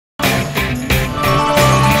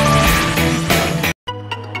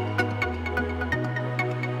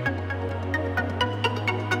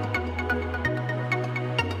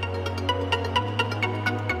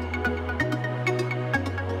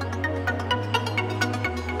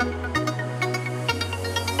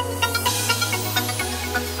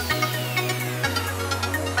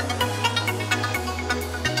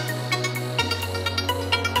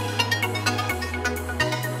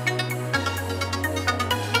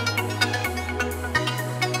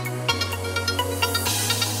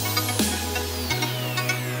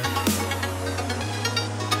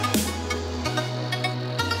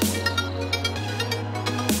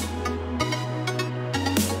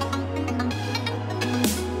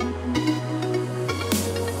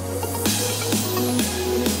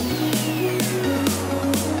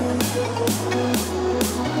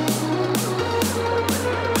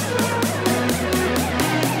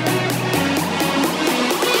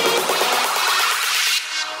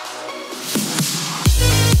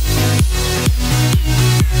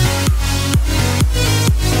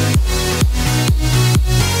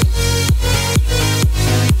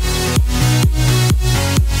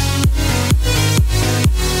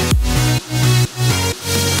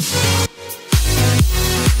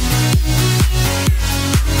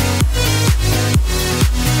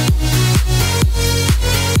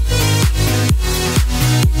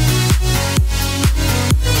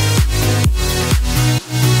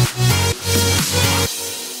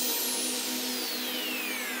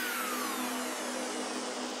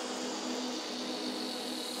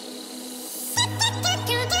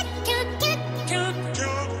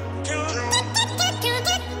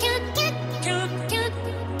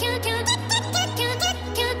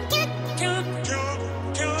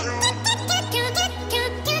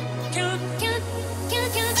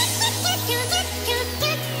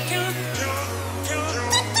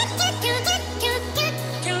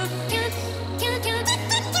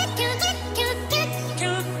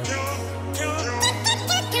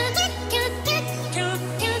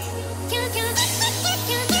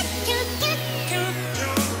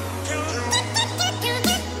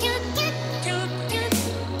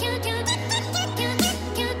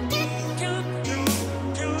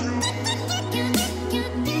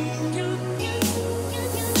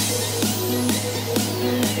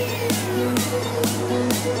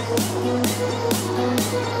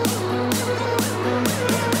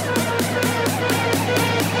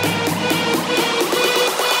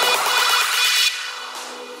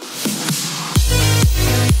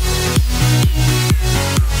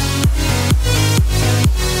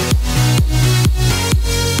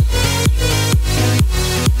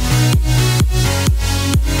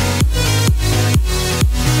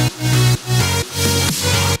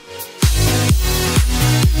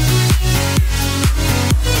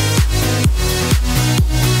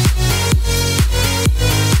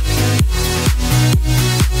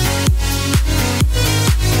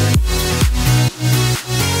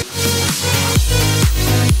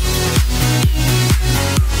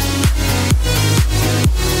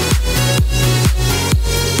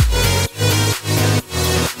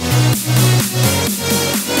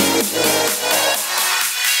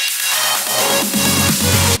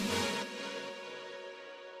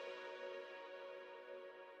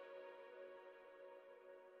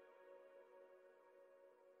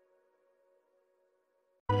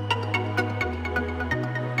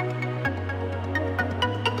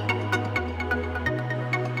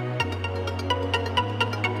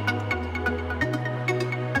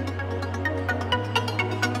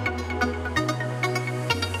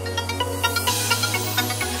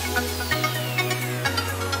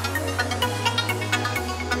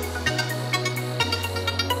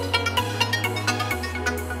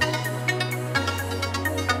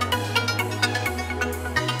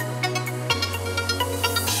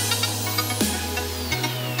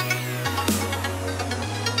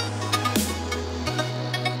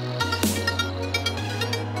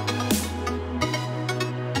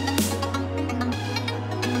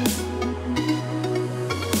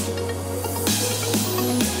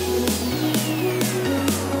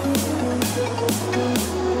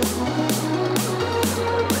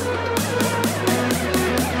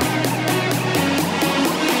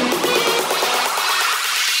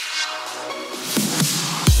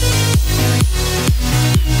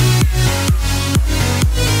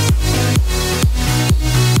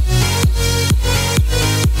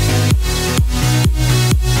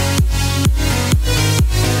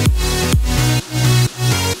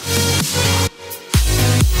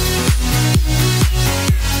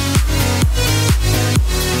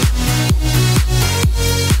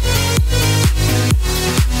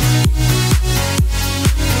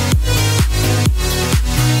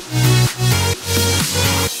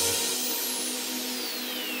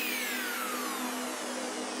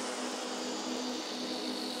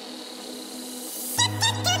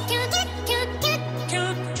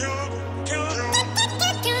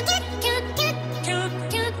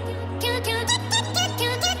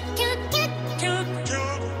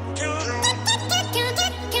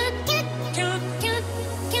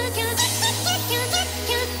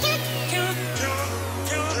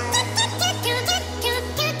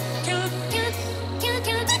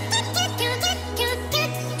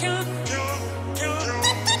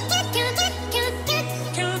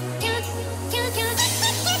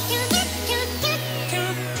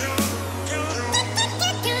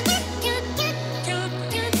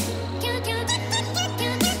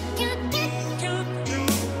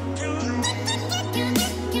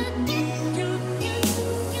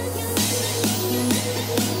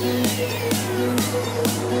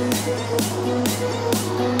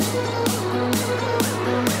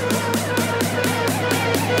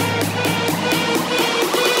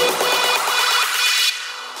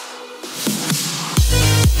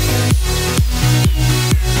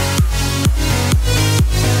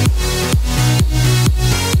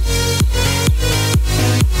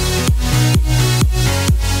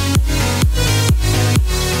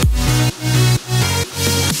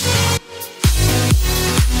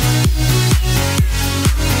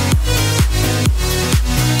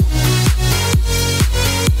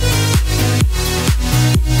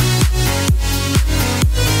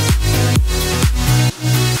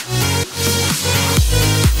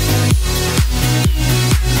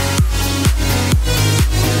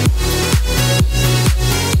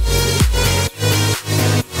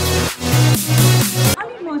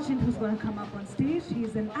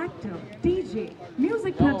He's an actor, DJ,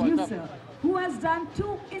 music producer who has done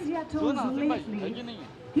 2 India tours lately.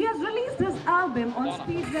 He has released his album on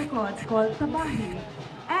Speed Records called Tabahi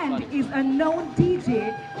and is a known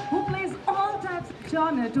DJ who plays all types of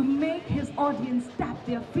genre to make his audience tap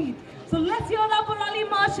their feet. So let's hear it up for Ali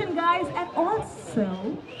Martian, guys. And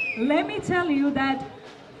also, let me tell you that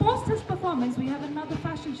post his performance, we have another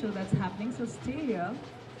fashion show that's happening. So stay here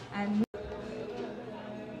and...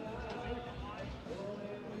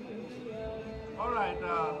 Alright,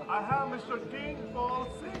 I have Mr. King Paul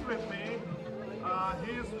Singh with me.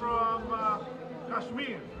 He's from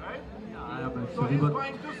Kashmir, right? So he's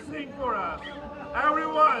going to sing for us.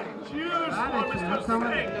 Everyone, cheers for Mr.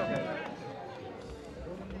 Singh.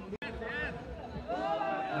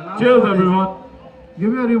 Cheers, everyone. Give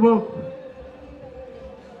me a reverb.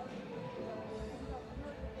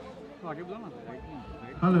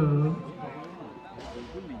 Hello.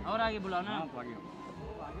 और आगे बुलाओ ना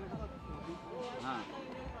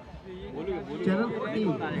चलो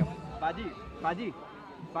बाजी बाजी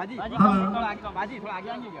बाजी बाजी थोड़ा आगे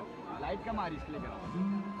आएंगे क्या लाइट कम आ रही इसलिए क्या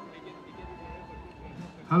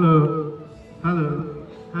हेलो हेलो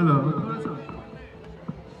हेलो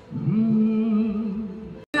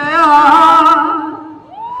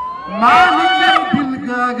मान के दिल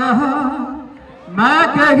का गहा मैं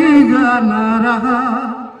कहीं गाना रहा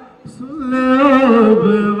सुन ले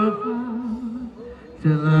बेवफा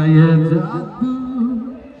चला ये जादू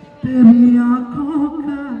तेरी आंखों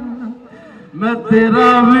का मैं तेरा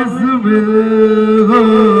विस्मिल हो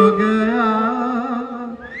गया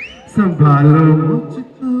संभालो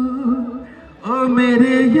मुझको ओ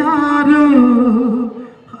मेरे यारो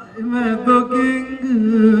हाय मैं तो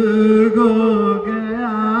किंग हो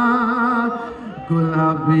गया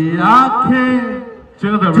गुलाबी आंखें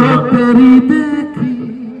जो तेरी देखी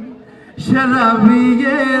शराबी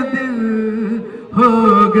ये दिल हो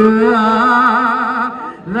गया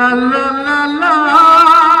ला ला ला ला ला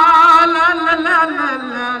ला ला ला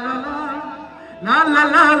ला ला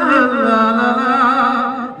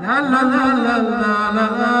ला ला ला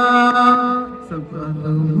ला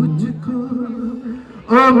संभालो मुझको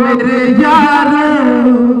ओ मेरे यारो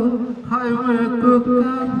हाय मैं तो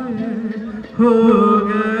कब हो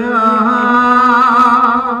गया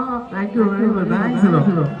Thank you very much. Thanks a lot.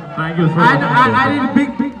 Thank you so much. I need a big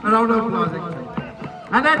round of applause.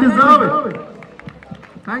 And I deserve it.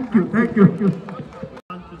 Thank you. Thank you.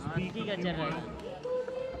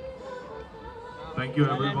 Thank you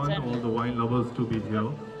everyone, all the wine lovers to be here.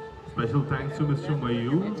 Special thanks to Mr.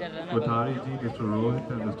 Mayu, Kothari ji, Mr. Rohit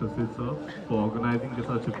and Mr. Sitsa for organizing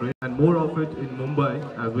such a great and more of it in Mumbai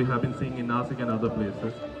as we have been seeing in Nasik and other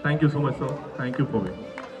places. Thank you so much, sir. Thank you for me.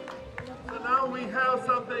 So now we have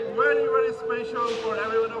something very, very special for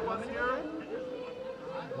every one of us here.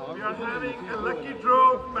 We are having a lucky draw,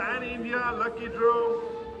 Pan-India lucky draw.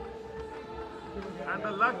 And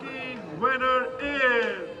the lucky winner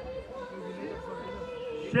is...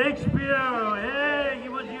 Shakespeare! Hey, he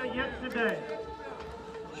was here yesterday.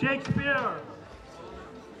 Shakespeare!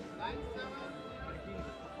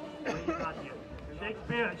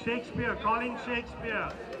 Shakespeare, calling Shakespeare.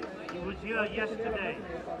 He was here yesterday.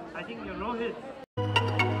 I think you're Rohit.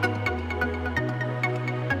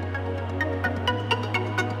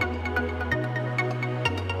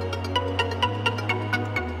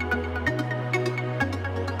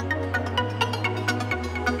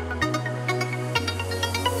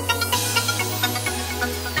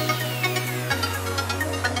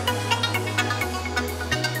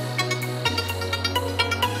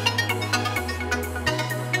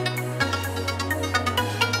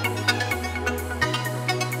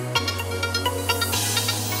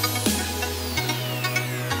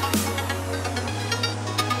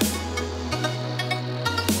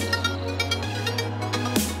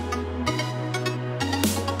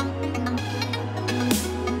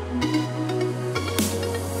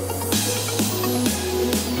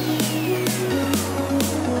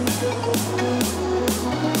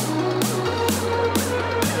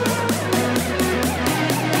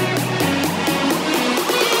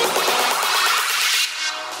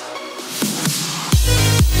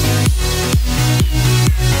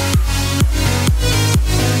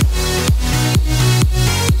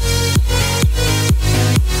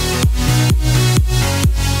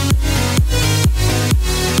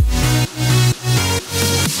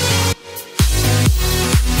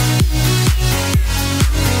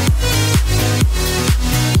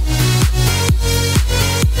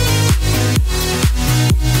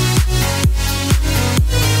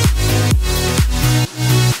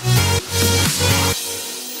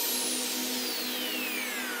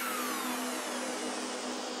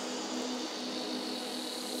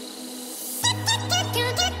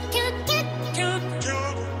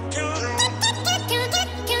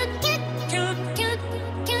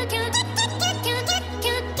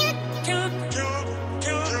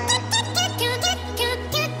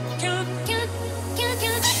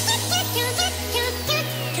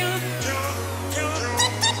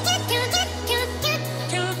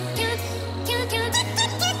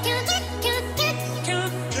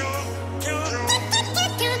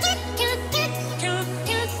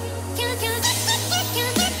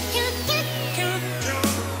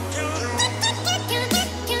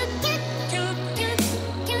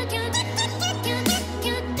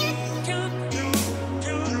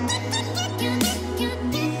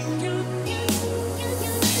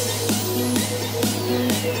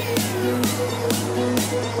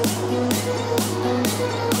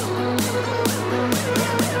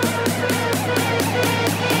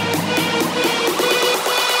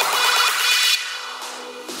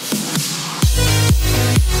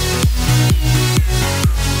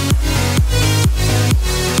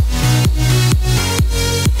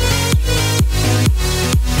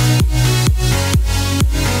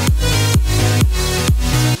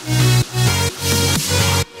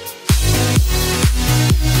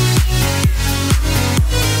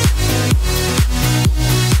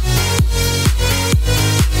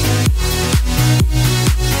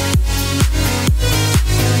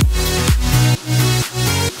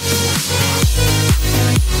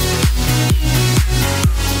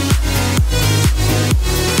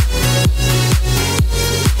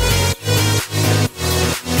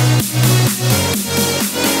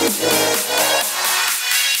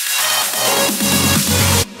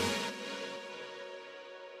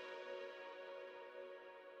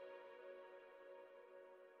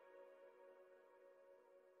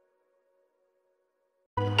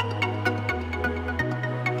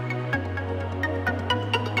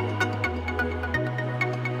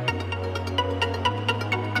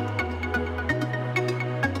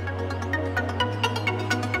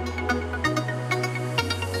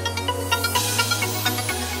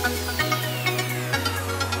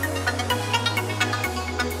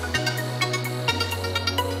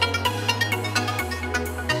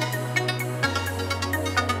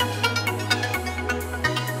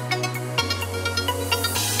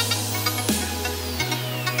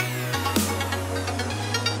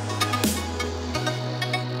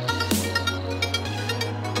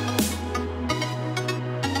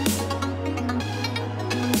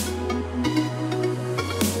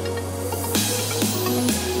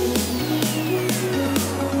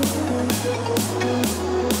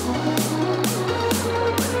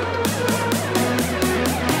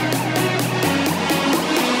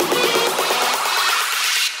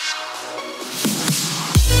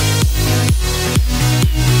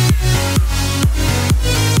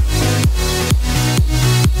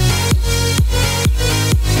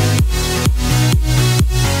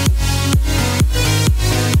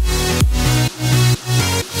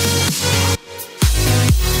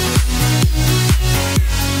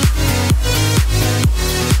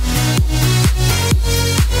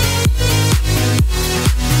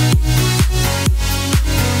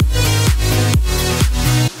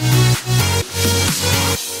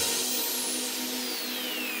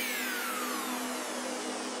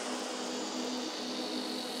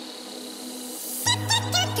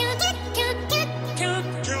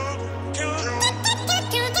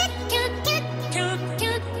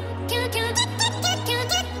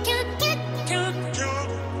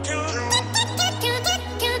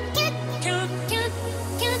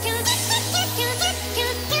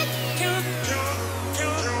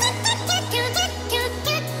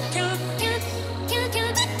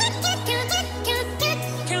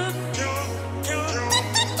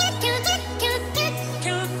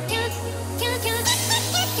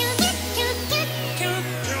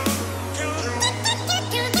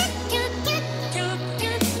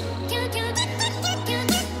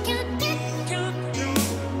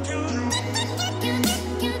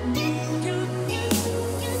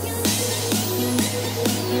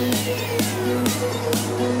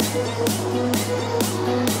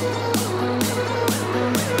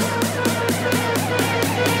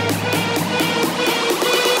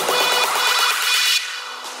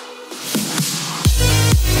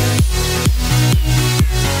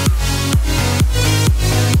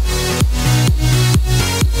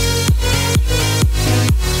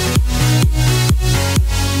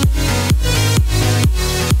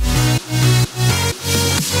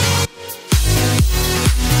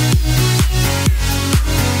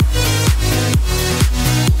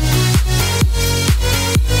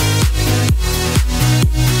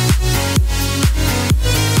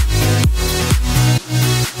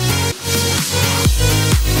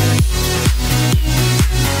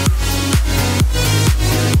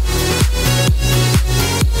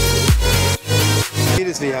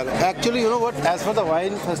 Actually, you know what, as far the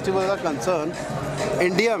wine festivals are concerned,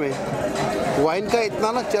 India में wine का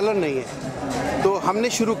इतना ना चलन नहीं है, तो हमने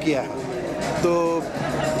शुरू किया है. तो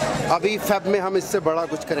अभी फेब में हम इससे बड़ा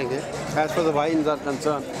कुछ करेंगे as far the wines are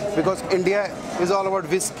concerned, because India is all about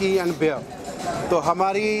whiskey and beer. तो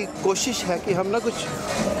हमारी कोशिश है कि हम ना कुछ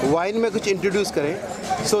वाइन में कुछ इंट्रोड्यूस करें,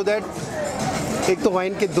 so that एक तो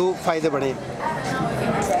वाइन के दो फायदे बढ़े,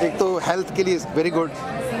 एक तो हेल्थ के लिए वेरी गुड,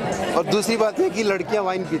 और दूसरी बात है कि लड़कियां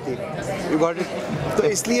वाइन पीती, यू गॉट इट. तो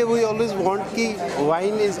इसलिए वी ऑलवेज वांट कि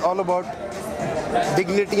wine is all about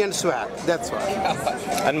dignity and swag. That's why.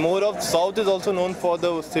 And more of South is also known for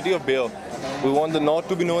the city of beer. We want the North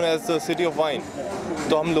to be known as the city of wine.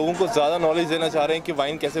 तो हम लोगों को ज़्यादा knowledge देना चाह रहे हैं कि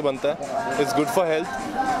wine कैसे बनता है. It's good for health,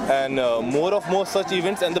 and more such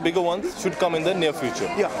events and the bigger ones should come in the near future.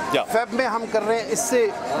 Yeah. Feb में हम कर रहे हैं, इससे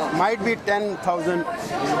might be 10,000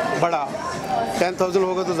 बड़ा. 10,000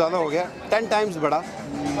 होगा तो ज़्यादा हो गया. 10 times बड़ा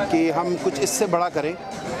कि हम कुछ इससे बड़ा करें.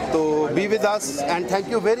 तो be with us and thank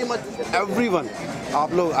you very much everyone.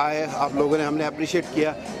 आप लोग आए, आप लोगों ने हमने अप्रिशिएट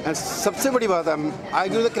किया. एंड सबसे बड़ी बात है, I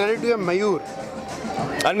give the credit to Mayur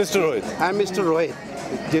and Mr. Rohit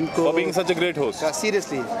जिनको for being such a great host.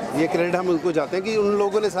 Seriously ये क्रेडिट हम उनको जाते हैं कि उन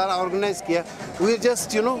लोगों ने सारा ऑर्गेनाइज किया. वी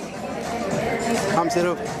जस्ट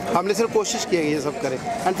हमने सिर्फ कोशिश की है ये सब करें.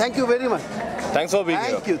 And thank you very much. Thanks for being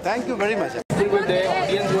here. Thank you very much.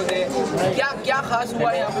 क्या खास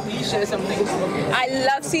हुआ यहाँ पे? Please share something. I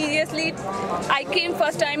love, seriously, I came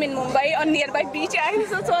first time in Mumbai on nearby beach. I'm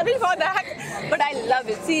so sorry for that, but I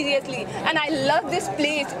love it, seriously, and I love this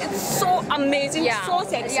place. It's so amazing, so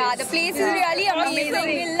sexy. Yeah, the place is really amazing.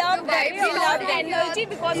 We love that. We love the energy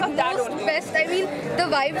because of that only. Best, I mean, the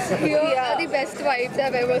vibes here are the best vibes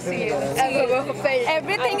I've ever seen. I've ever felt.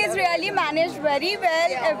 Everything is really managed very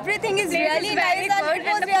well. Everything is really nice, and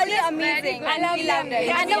it was really amazing. I love it.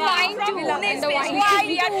 And the wine too. And the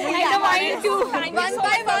wine too. One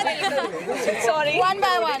by one. Sorry. One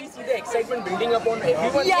by one. See the excitement building up on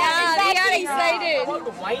everyone. Yeah, we are excited. About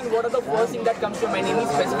the wine, what are the first thing that comes to mind? Any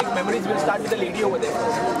specific memories? We'll start with the lady over there.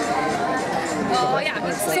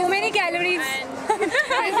 So many calories.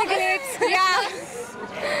 Yeah.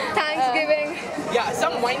 Thanksgiving. Yeah,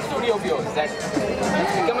 some wine story of yours that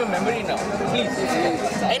become a memory now. Please.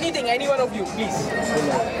 Anything, any one of you, please.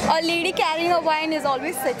 A lady carrying a wine is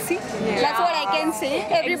always sexy. That's what I can say.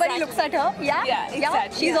 Everybody looks at her.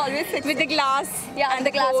 Exactly. She's always sexy. With the glass. And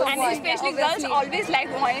the glass of wine. And especially girls always like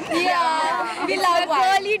wine. Yeah. We love a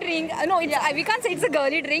girly drink. No, we can't say it's a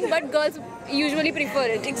girly drink, but girls usually prefer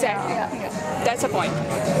it. Exactly. That's the point.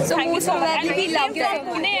 So thank you so much. We loved it.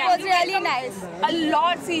 It was really nice. A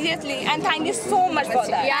lot, seriously. And thank you so much for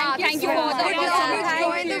that. Yeah, thank you for that.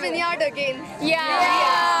 Join the vineyard again.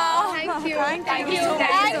 Yeah. Thank you. Thank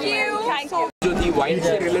you. So the wine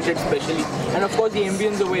se related especially, and of course the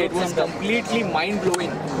ambience the way it was completely mind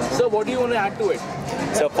blowing. So what do you want to add to it?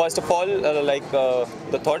 So first of all,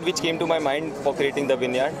 the thought which came to my mind for creating the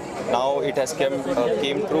vineyard, now it has came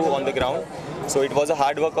true on the ground. So it was a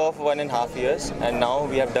hard work of 1.5 years, and now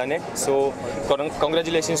we have done it. So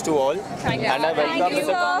congratulations to all. Thank you. And I welcome with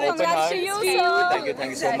an open heart.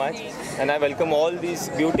 Thank you so much. And I welcome all these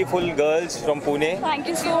beautiful girls from Pune. Thank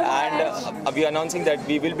you so much. And we are announcing that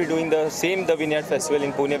we will be doing the Vineyard Festival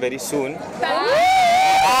in Pune very soon.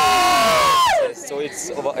 So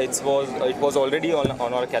it was already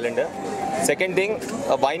on our calendar. Second thing,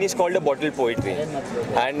 wine is called a bottle poetry,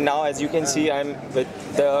 and now as you can see, the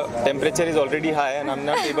temperature is already high and I'm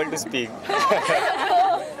not able to speak.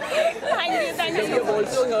 Thank you. We have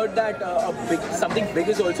also heard that something big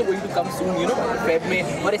is also going to come soon, Feb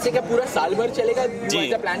में. और ऐसे क्या पूरा साल भर चलेगा? You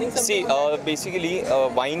guys are planning something? See, basically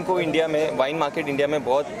wine को wine market India में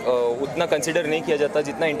बहुत उतना consider नहीं किया जाता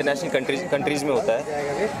जितना international countries में होता है.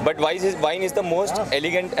 But wine is the most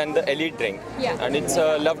elegant and the elite drink, and it's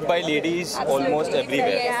loved by ladies almost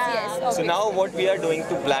everywhere. Yes. So now what we are doing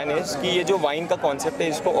to plan is कि ये जो wine का concept है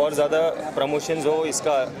इसको और ज़्यादा promotions हो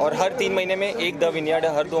इसका, और हर 3 महीने में एक द विनयार्ड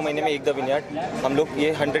है, हर 2 महीने में एक द विनयार्ड हम लोग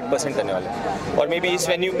ये 100% करने वाले हैं. और मे बी इस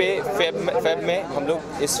वेन्यू पे फेब में हम लोग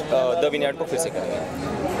इस द विनयार्ड को फिर से करेंगे.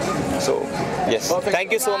 So yes,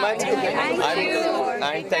 thank you so much, and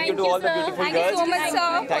thank you to all the beautiful girls. Thank you so much, sir,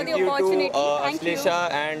 thank you to Ashlesha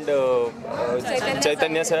and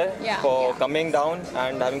Chaitanya sir for coming down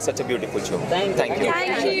and having such a beautiful show. Thank you.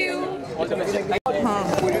 Thank you.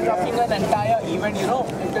 Choreographing an entire event,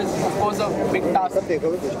 it is of course a big task.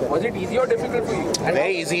 Was it easy or difficult for you?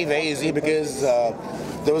 Very easy because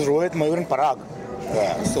there was Rohit, Mayur and Parag.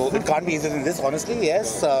 So it can't be easier than this, honestly,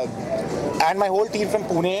 yes. And my whole team from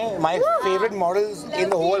Pune, my favorite models in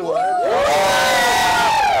the whole world.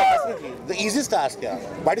 The easiest task,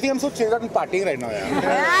 Why do you think I'm so chilled out and partying right now,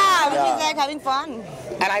 It's like having fun.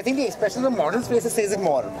 And I think the expression of the model spaces says it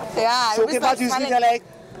more. Yeah, so के बाद usually they're like,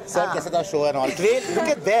 Sir, kaisa tha show and all. Today, look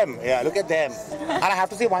at them. Yeah, look at them. And I have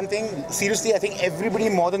to say one thing. Seriously, I think everybody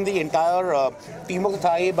more than the entire teamwork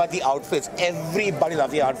tha, but the outfits. Everybody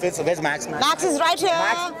loved the outfits. So where's Max? Max is right here.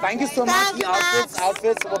 Max, thank you so much. The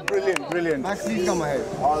outfits were brilliant. Max, please come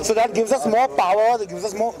ahead. So that gives us more power. That gives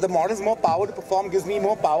us the models more power to perform. Gives me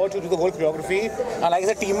more power to do the whole choreography. And like I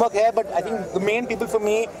said, teamwork here. But I think the main people for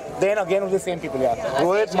me, then again, were the same people. Yeah,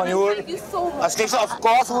 Rohit, Mayur, Ashlesha, of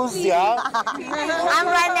course, who's I'm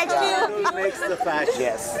right next to you. Who makes the fashion?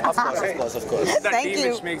 Yes, of course. It's the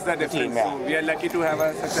team which makes the difference. So we are lucky to have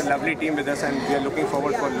such a lovely team with us, and we are looking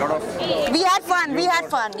forward for a lot of. We had fun. We had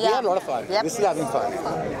a lot of fun. We're still having fun.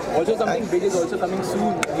 Also, something big is also coming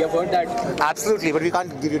soon. We have heard that. Absolutely, but we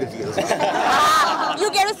can't give you the details. You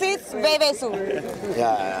get to see it very soon.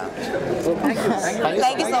 Yeah. So thank you.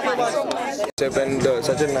 Thank you so much. And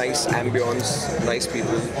such a nice ambience, nice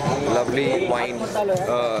people, lovely wine,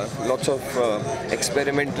 lots of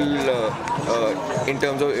experimental in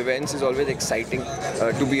terms of events is always exciting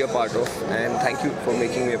to be a part of, and thank you for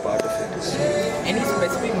making me a part of it. Any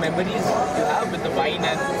specific memories you have with the wine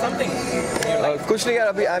and something? Kuch nahi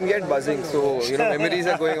yaar, abhi I'm yet buzzing, so memories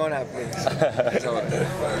are going on happening.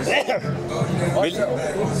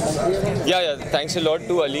 Yeah. Thanks a lot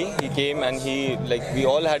to Ali. He came and we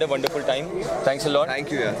all had a wonderful time. Thanks a lot.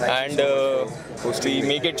 Thank you. Yeah. And we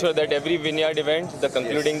make it sure that every vineyard event, the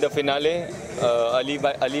concluding the finale,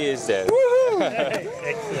 Ali is there.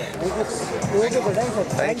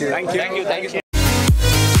 Thank you.